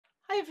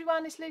Hi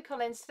everyone, it's Lou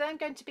Collins. Today I'm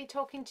going to be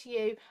talking to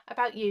you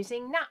about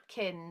using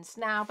napkins.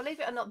 Now, believe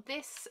it or not,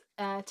 this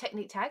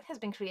technique tag has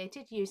been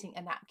created using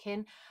a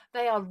napkin.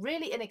 They are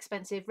really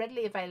inexpensive,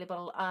 readily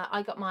available.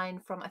 I got mine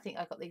from, I think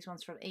I got these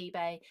ones from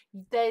eBay.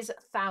 There's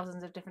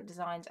thousands of different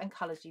designs and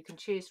colours you can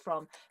choose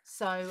from.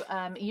 So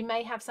you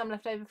may have some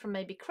left over from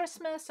maybe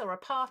Christmas or a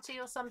party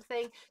or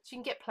something, so you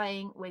can get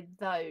playing with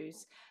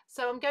those.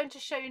 So I'm going to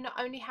show you not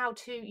only how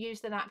to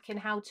use the napkin,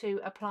 how to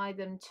apply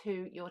them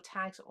to your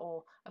tags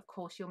or of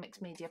course your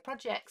mixed media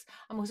projects.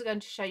 I'm also going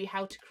to show you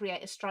how to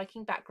create a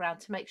striking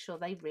background to make sure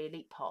they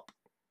really pop.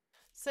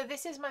 So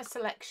this is my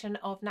selection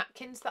of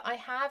napkins that I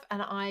have,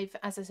 and I've,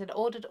 as I said,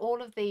 ordered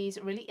all of these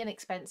really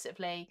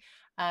inexpensively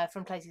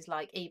from places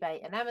like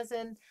eBay and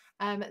Amazon.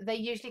 They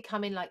usually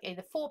come in like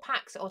either 4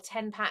 packs or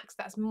 10 packs.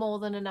 That's more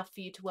than enough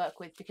for you to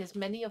work with because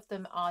many of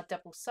them are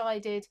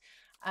double-sided.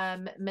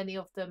 Many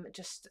of them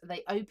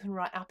they open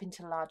right up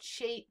into large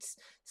sheets,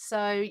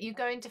 so you're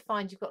going to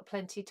find you've got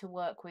plenty to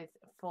work with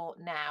for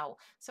now.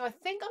 So I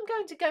think I'm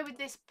going to go with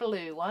this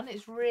blue one.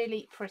 It's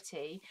really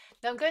pretty.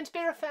 Now I'm going to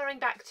be referring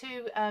back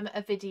to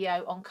a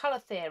video on colour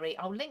theory.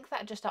 I'll link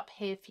that just up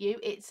here for you.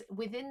 It's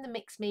within the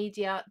mixed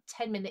media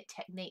 10-minute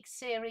technique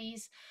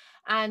series,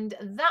 and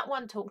that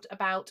one talked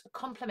about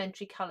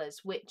complementary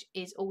colours, which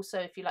is also,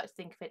 if you like to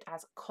think of it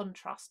as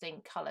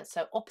contrasting colours,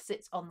 so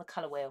opposites on the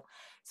colour wheel.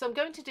 So I'm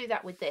going to do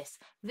that with this.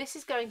 This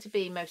is going to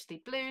be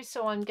mostly blue,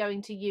 so I'm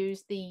going to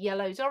use the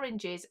yellows,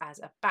 oranges as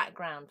a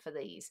background for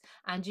these,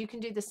 and you can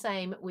do the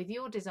same with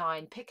your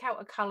design. Pick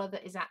out a colour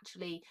that is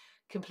actually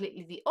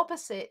completely the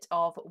opposite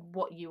of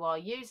what you are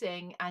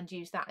using and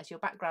use that as your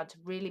background to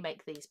really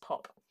make these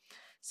pop.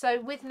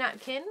 So with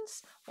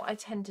napkins, what I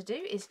tend to do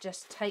is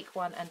just take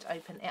one and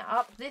open it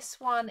up. This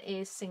one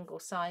is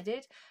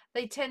single-sided.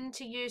 They tend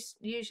to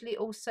usually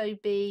also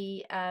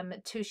be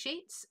 2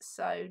 sheets,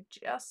 so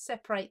just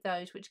separate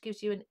those, which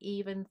gives you an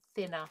even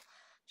thinner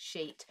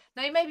sheet.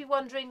 Now you may be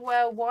wondering,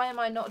 well, why am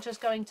I not just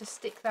going to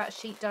stick that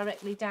sheet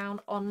directly down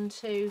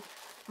onto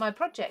my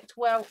project?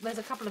 Well, there's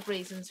a couple of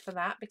reasons for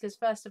that, because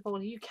first of all,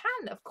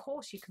 of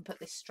course you can put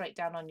this straight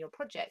down on your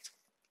project.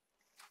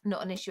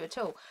 Not an issue at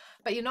all,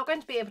 but you're not going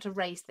to be able to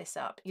raise this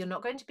up. You're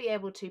not going to be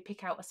able to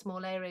pick out a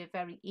small area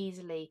very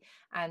easily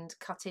and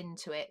cut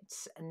into it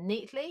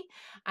neatly,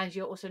 and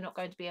you're also not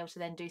going to be able to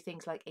then do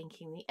things like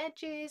inking the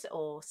edges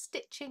or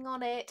stitching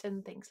on it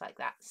and things like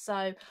that.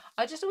 So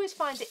I just always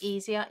find it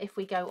easier if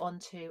we go on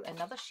to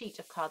another sheet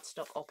of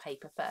cardstock or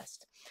paper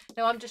first.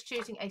 Now I'm just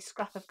choosing a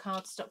scrap of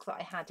cardstock that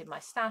I had in my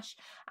stash,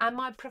 and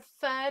my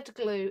preferred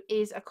glue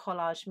is a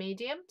collage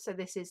medium, so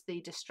this is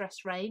the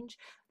Distress range.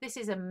 This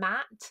is a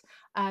matte.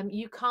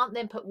 You can't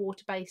then put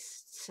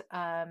water-based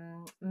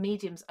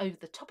mediums over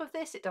the top of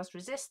this. It does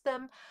resist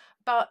them,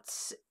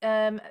 but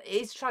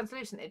it's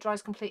translucent. It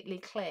dries completely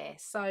clear.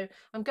 So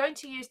I'm going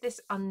to use this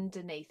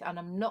underneath, and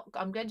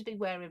I'm going to be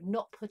wary of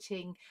not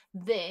putting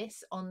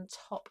this on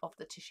top of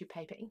the tissue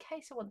paper in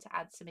case I want to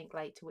add some ink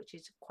later, which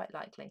is quite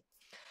likely.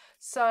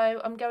 So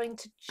I'm going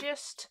to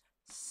just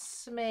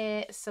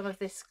smear some of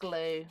this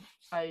glue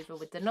over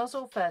with the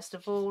nozzle first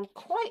of all.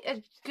 Quite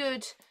a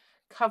good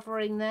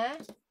covering there,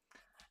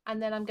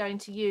 and then I'm going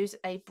to use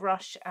a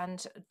brush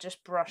and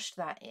just brush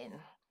that in.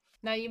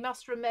 Now you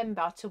must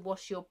remember to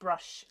wash your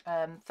brush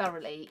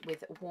thoroughly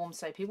with warm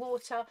soapy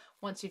water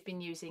once you've been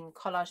using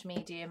collage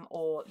medium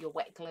or your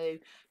wet glue,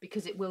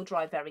 because it will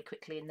dry very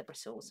quickly in the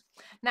bristles.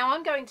 Now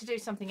I'm going to do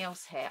something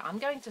else here. I'm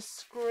going to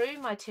screw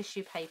my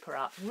tissue paper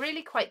up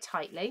really quite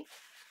tightly,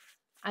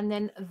 and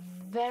then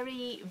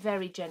very,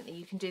 very gently,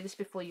 you can do this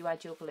before you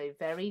add your glue,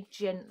 very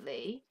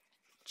gently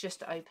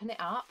just open it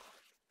up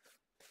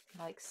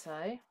like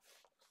so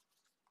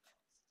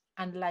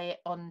and lay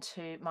it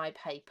onto my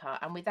paper,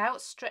 and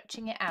without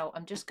stretching it out,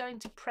 I'm just going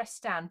to press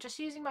down, just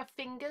using my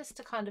fingers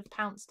to kind of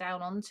pounce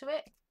down onto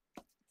it,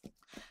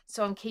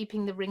 so I'm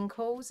keeping the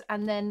wrinkles,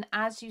 and then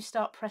as you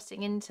start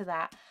pressing into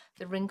that,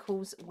 the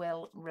wrinkles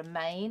will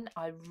remain.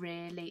 I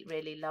really,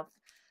 really love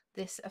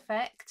this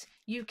effect.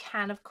 You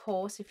can, of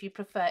course, if you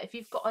prefer, if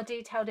you've got a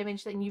detailed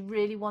image then you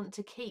really want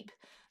to keep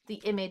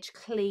the image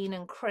clean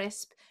and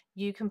crisp,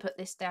 you can put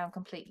this down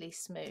completely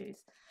smooth.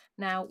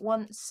 Now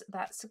once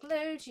that's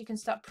glued, you can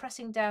start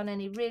pressing down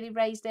any really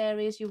raised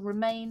areas. You'll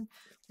remain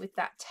with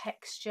that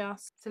texture.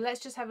 So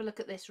let's just have a look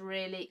at this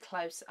really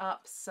close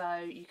up, so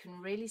you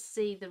can really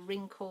see the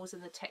wrinkles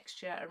and the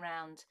texture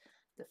around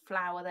the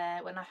flower there.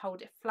 When I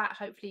hold it flat,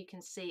 hopefully you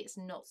can see it's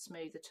not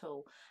smooth at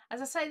all.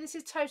 As I say, this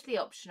is totally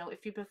optional.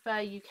 If you prefer,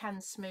 you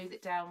can smooth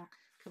it down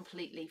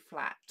completely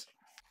flat.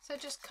 So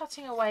just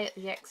cutting away at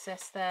the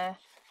excess there,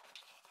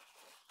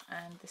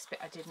 and this bit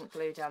I didn't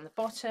glue down the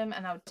bottom,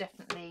 and I'll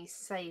definitely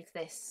save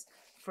this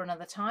for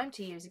another time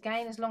to use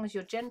again. As long as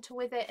you're gentle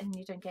with it and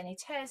you don't get any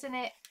tears in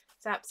it,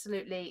 it's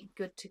absolutely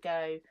good to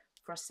go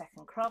for a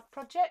second craft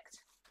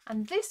project.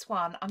 And this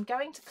one I'm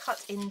going to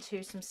cut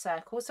into some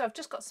circles. So I've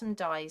just got some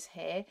dies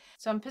here,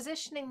 so I'm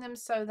positioning them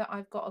so that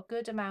I've got a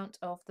good amount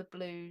of the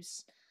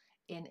blues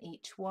in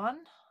each one.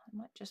 I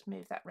might just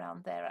move that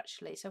round there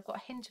actually, so I've got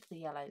a hint of the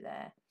yellow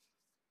there,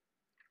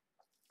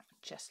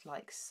 just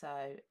like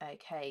so.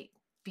 Okay,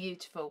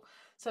 Beautiful.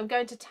 So I'm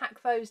going to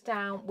tack those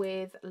down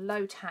with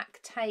low tack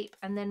tape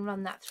and then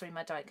run that through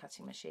my die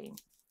cutting machine.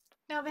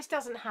 Now this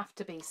doesn't have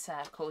to be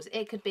circles,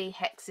 it could be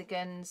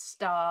hexagons,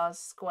 stars,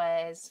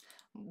 squares,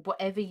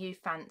 whatever you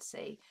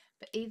fancy.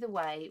 But either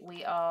way,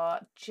 we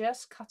are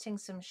just cutting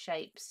some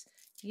shapes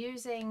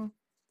using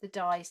the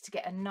dies to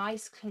get a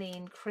nice,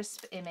 clean,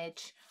 crisp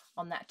image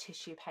on that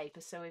tissue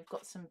paper. So we've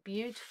got some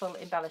beautiful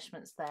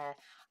embellishments there.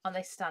 Aren't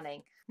they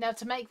stunning? Now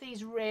to make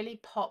these really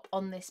pop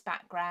on this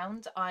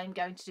background, I'm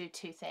going to do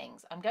two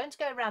things. I'm going to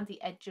go around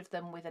the edge of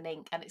them with an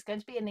ink, and it's going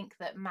to be an ink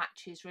that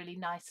matches really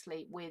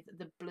nicely with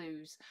the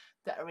blues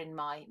that are in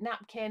my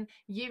napkin.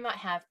 You might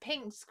have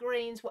pinks,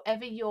 greens,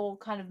 whatever your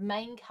kind of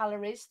main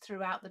colour is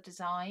throughout the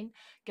design.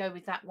 Go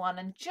with that one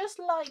and just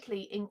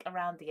lightly ink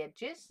around the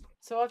edges.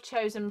 So I've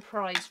chosen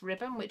Prize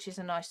Ribbon, which is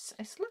a nice,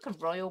 it's like a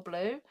royal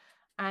blue.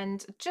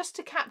 And just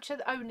to capture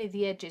only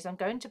the edges, I'm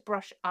going to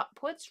brush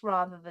upwards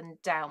rather than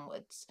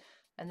downwards.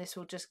 And this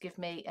will just give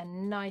me a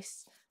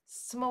nice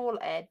small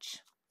edge.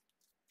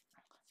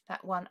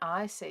 That one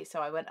I see, so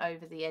I went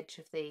over the edge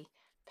of the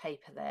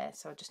paper there,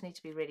 so I just need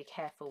to be really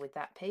careful with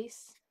that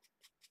piece.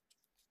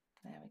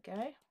 There we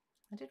go.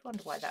 I did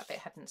wonder why that bit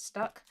hadn't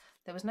stuck.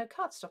 There was no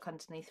cardstock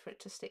underneath for it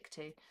to stick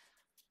to.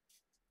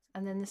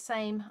 And then the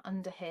same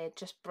under here,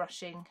 just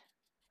brushing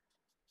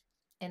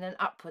in an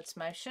upwards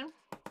motion.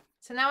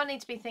 So now I need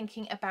to be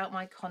thinking about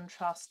my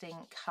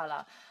contrasting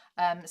colour.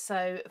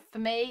 So for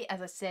me, as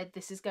I said,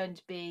 this is going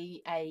to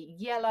be a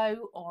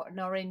yellow or an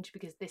orange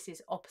because this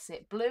is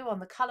opposite blue on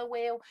the colour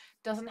wheel.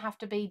 Doesn't have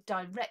to be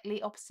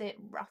directly opposite.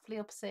 Roughly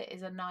opposite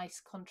is a nice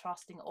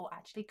contrasting or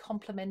actually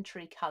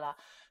complementary colour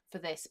for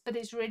this, but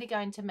it's really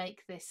going to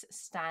make this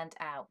stand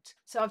out.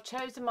 So I've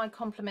chosen my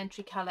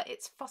complementary colour.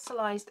 It's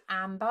Fossilized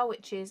Amber,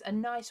 which is a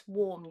nice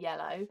warm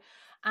yellow.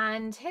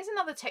 And here's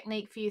another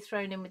technique for you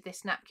thrown in with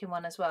this napkin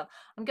one as well.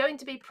 I'm going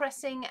to be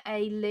pressing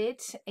a lid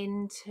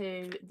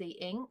into the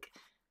ink.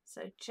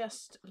 So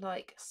just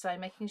like so,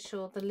 making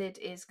sure the lid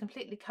is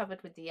completely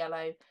covered with the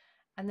yellow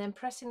and then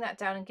pressing that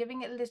down and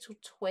giving it a little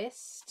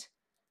twist,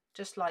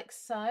 just like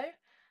so.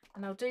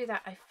 And I'll do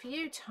that a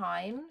few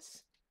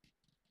times.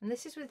 And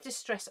this is with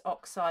Distress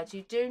Oxides.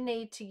 You do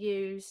need to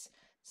use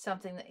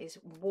something that is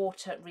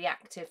water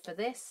reactive for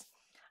this.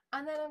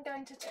 And then I'm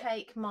going to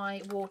take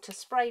my water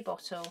spray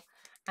bottle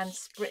and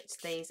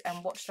spritz these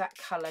and watch that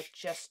colour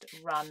just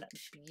run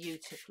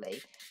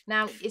beautifully.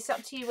 Now it's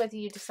up to you whether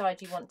you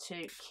decide you want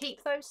to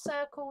keep those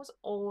circles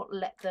or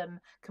let them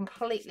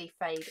completely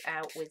fade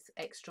out with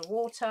extra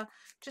water.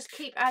 Just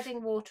keep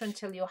adding water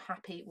until you're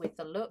happy with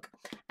the look.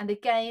 And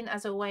again,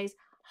 as always,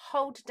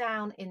 hold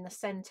down in the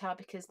centre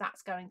because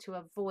that's going to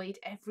avoid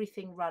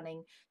everything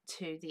running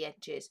to the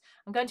edges.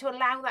 I'm going to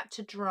allow that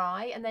to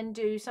dry and then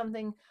do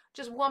something,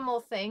 just one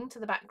more thing to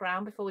the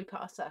background before we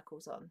put our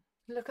circles on.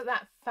 Look at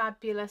that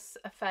fabulous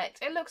effect.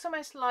 It looks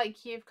almost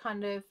like you've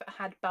kind of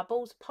had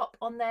bubbles pop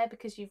on there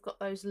because you've got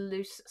those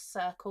loose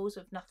circles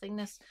of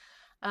nothingness.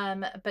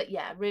 But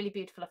yeah, really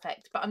beautiful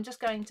effect. But I'm just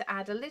going to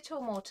add a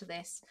little more to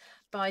this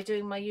by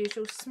doing my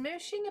usual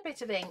smooshing a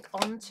bit of ink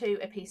onto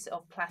a piece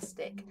of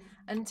plastic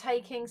and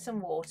taking some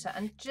water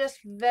and just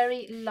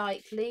very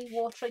lightly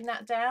watering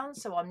that down.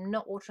 So I'm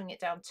not watering it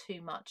down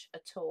too much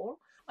at all.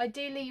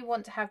 Ideally, you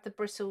want to have the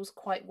bristles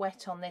quite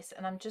wet on this,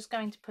 and I'm just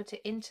going to put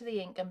it into the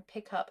ink and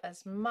pick up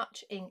as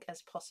much ink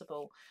as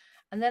possible.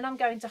 And then I'm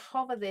going to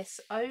hover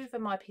this over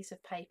my piece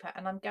of paper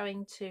and I'm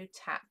going to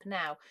tap.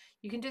 Now,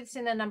 you can do this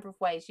in a number of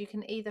ways. You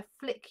can either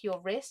flick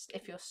your wrist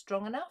if you're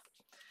strong enough.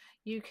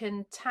 You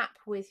can tap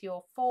with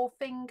your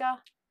forefinger,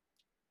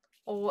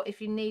 or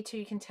if you need to,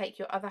 you can take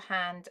your other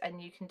hand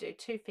and you can do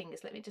two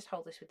fingers. Let me just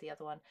hold this with the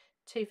other one.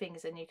 Two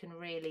fingers, and you can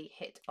really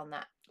hit on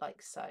that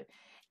like so.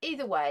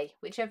 Either way,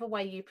 whichever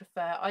way you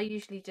prefer. I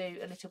usually do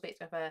a little bit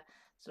of a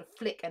sort of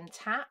flick and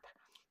tap,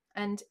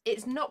 and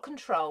it's not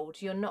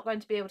controlled. You're not going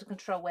to be able to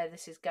control where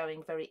this is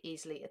going very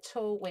easily at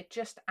all. We're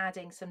just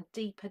adding some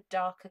deeper,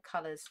 darker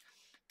colours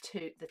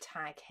to the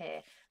tag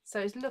here. So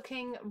it's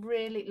looking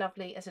really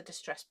lovely as a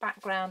distressed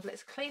background.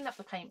 Let's clean up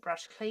the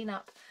paintbrush, clean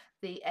up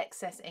the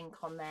excess ink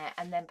on there,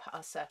 and then put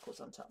our circles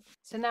on top.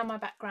 So now my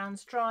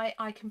background's dry,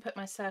 I can put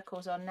my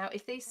circles on. Now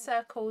if these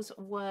circles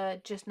were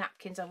just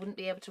napkins, I wouldn't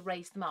be able to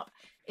raise them up.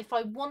 If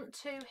I want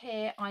to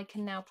here, I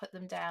can now put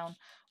them down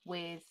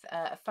with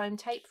a foam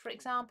tape, for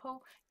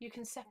example. You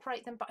can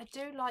separate them, but I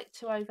do like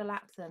to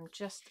overlap them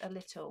just a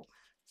little.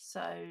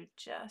 So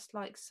just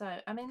like so.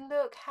 I mean,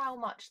 look how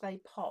much they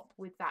pop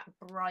with that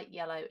bright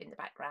yellow in the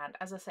background.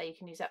 As I say, you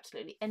can use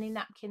absolutely any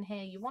napkin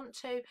here you want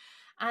to,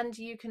 and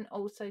you can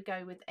also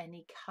go with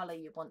any colour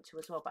you want to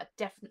as well. But I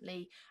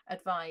definitely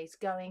advise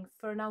going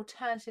for an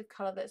alternative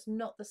colour that's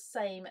not the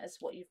same as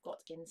what you've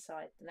got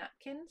inside the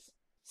napkins.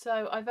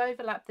 So I've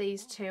overlapped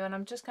these two, and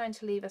I'm just going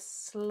to leave a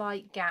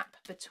slight gap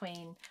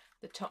between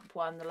the top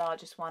one, the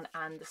largest one,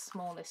 and the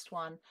smallest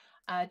one,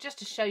 just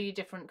to show you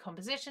different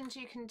compositions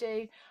you can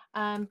do.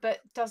 But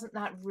doesn't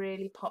that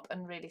really pop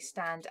and really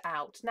stand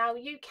out? Now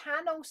you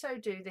can also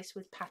do this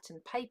with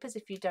patterned papers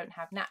if you don't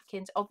have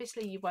napkins.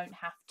 Obviously you won't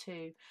have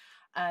to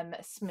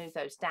smooth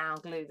those down,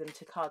 glue them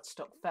to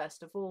cardstock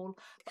first of all.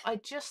 But I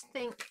just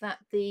think that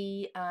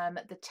the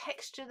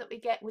texture that we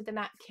get with the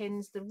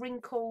napkins, the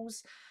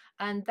wrinkles,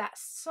 and that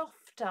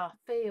softer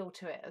feel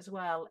to it as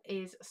well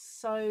is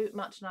so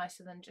much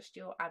nicer than just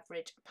your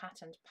average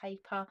patterned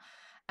paper.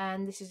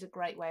 And this is a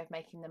great way of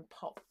making them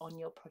pop on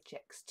your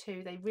projects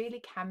too. They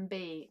really can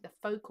be the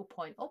focal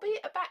point,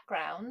 albeit a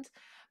background,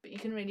 but you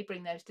can really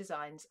bring those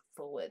designs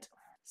forward.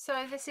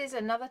 So this is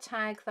another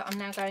tag that I'm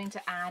now going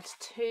to add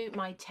to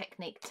my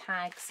Technique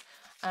tags.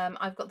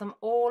 I've got them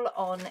all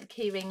on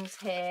key rings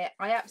here.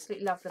 I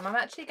absolutely love them. I'm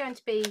actually going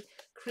to be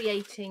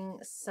creating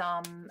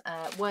some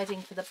wording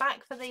for the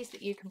back for these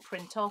that you can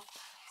print off.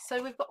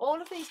 So we've got all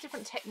of these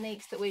different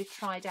techniques that we've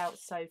tried out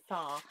so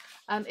far.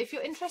 If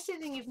you're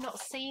interested and you've not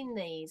seen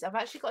these, I've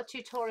actually got a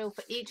tutorial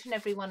for each and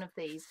every one of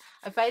these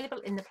available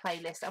in the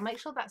playlist. I'll make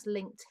sure that's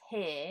linked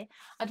here.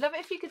 I'd love it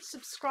if you could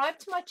subscribe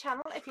to my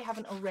channel if you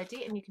haven't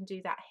already, and you can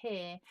do that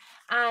here.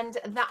 And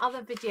that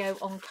other video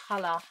on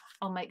colour,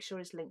 I'll make sure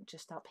is linked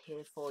just up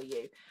here for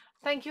you.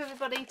 Thank you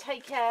everybody,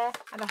 take care,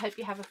 and I hope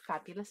you have a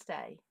fabulous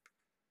day.